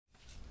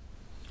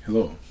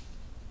Hello.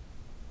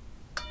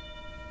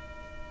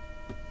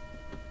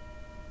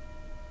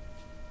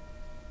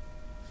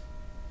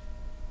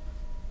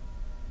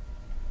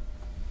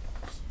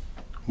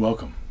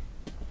 Welcome.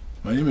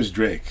 My name is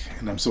Drake,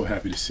 and I'm so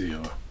happy to see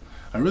you.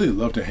 I really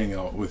love to hang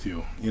out with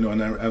you,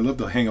 and I love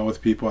to hang out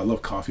with people. I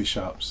love coffee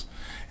shops.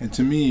 And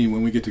to me,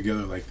 when we get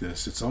together like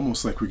this, it's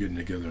almost like we're getting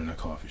together in a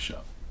coffee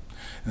shop.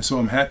 And so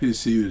I'm happy to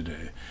see you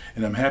today.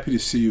 And I'm happy to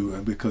see you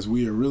because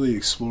we are really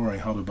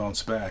exploring how to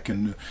bounce back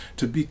and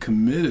to be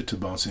committed to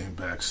bouncing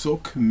back. So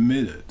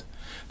committed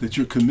that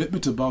your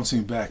commitment to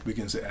bouncing back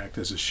begins to act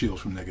as a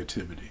shield from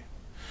negativity.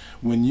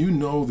 When you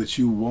know that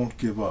you won't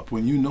give up,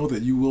 when you know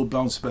that you will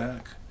bounce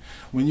back,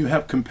 when you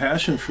have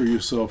compassion for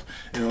yourself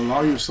and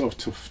allow yourself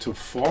to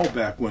fall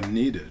back when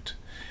needed,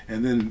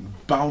 and then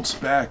bounce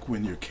back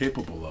when you're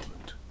capable of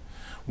it.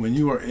 When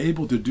you are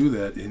able to do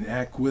that and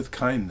act with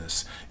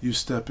kindness, you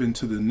step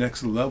into the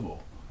next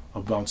level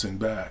of bouncing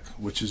back,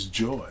 which is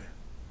joy.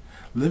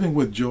 Living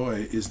with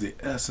joy is the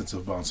essence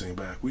of bouncing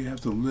back. We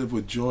have to live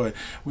with joy.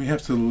 We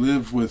have to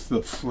live with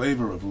the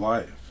flavor of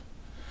life,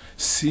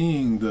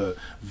 seeing the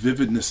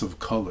vividness of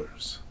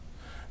colors.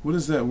 What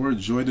is that word,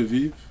 joie de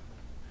vivre?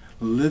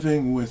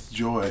 Living with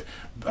joy.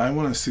 I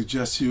want to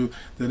suggest to you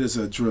that is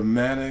a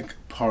dramatic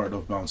part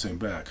of bouncing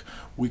back.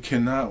 We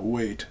cannot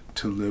wait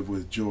to live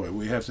with joy.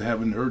 We have to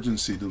have an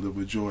urgency to live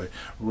with joy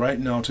right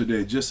now,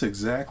 today, just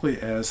exactly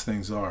as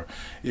things are.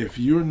 If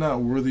you're not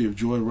worthy of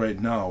joy right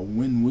now,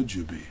 when would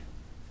you be?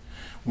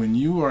 When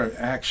you are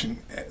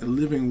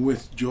living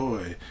with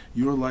joy,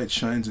 your light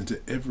shines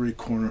into every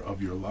corner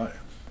of your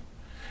life.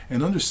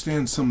 And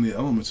understand some of the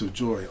elements of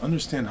joy.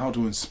 Understand how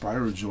to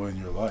inspire joy in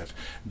your life.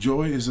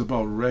 Joy is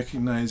about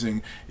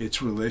recognizing its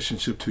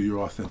relationship to your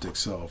authentic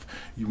self.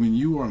 When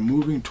you are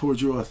moving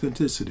towards your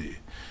authenticity,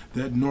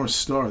 that North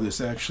Star that's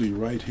actually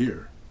right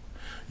here,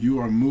 you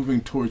are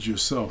moving towards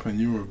yourself and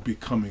you are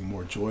becoming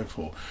more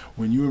joyful.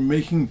 When you are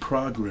making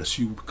progress,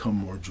 you become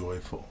more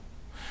joyful.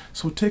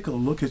 So take a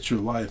look at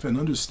your life and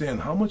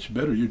understand how much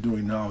better you're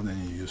doing now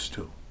than you used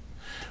to.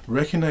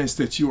 Recognize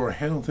that you are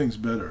handling things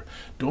better.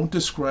 Don't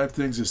describe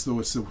things as though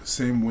it's the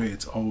same way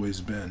it's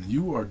always been.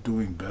 You are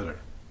doing better.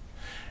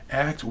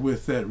 Act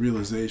with that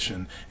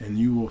realization and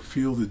you will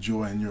feel the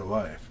joy in your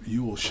life.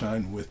 You will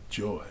shine with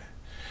joy.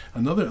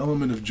 Another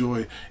element of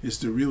joy is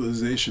the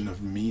realization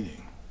of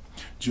meaning.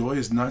 Joy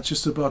is not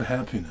just about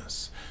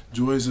happiness.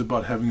 Joy is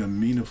about having a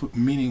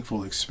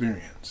meaningful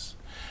experience.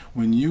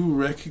 When you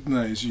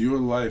recognize your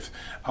life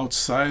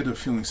outside of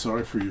feeling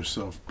sorry for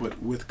yourself, but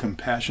with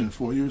compassion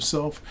for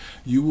yourself,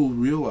 you will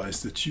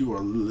realize that you are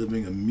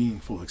living a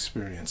meaningful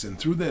experience. And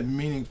through that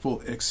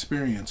meaningful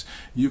experience,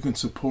 you can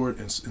support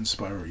and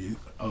inspire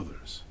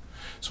others.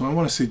 So I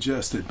want to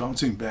suggest that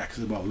bouncing back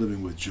is about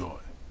living with joy.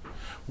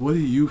 What do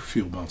you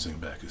feel bouncing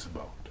back is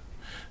about?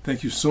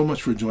 Thank you so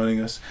much for joining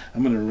us.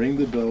 I'm going to ring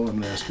the bell. I'm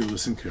going to ask you to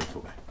listen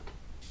carefully.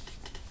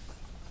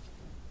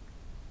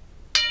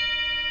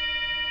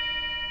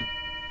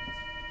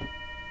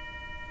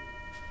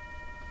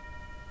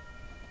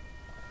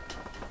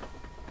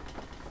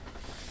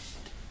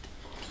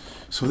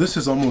 So this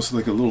is almost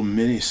like a little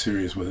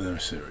mini-series within our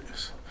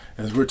series.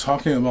 As we're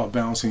talking about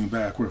bouncing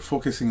back, we're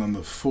focusing on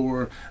the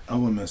 4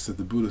 elements that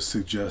the Buddha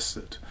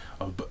suggested,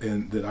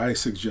 and that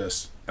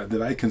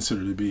I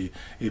consider to be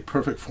a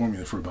perfect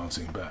formula for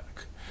bouncing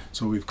back.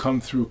 So we've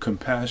come through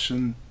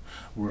compassion,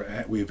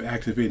 we've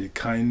activated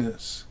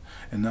kindness,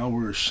 and now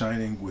we're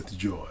shining with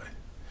joy.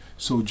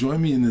 So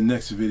join me in the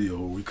next video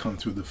where we come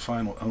through the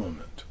final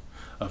element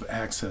of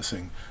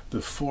accessing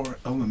the 4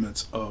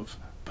 elements of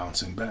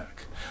bouncing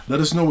back. Let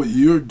us know what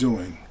you're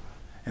doing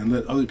and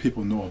let other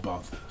people know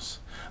about this.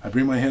 I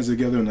bring my hands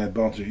together and I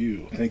bounce at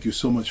you. Thank you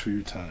so much for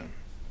your time.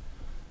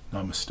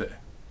 Namaste.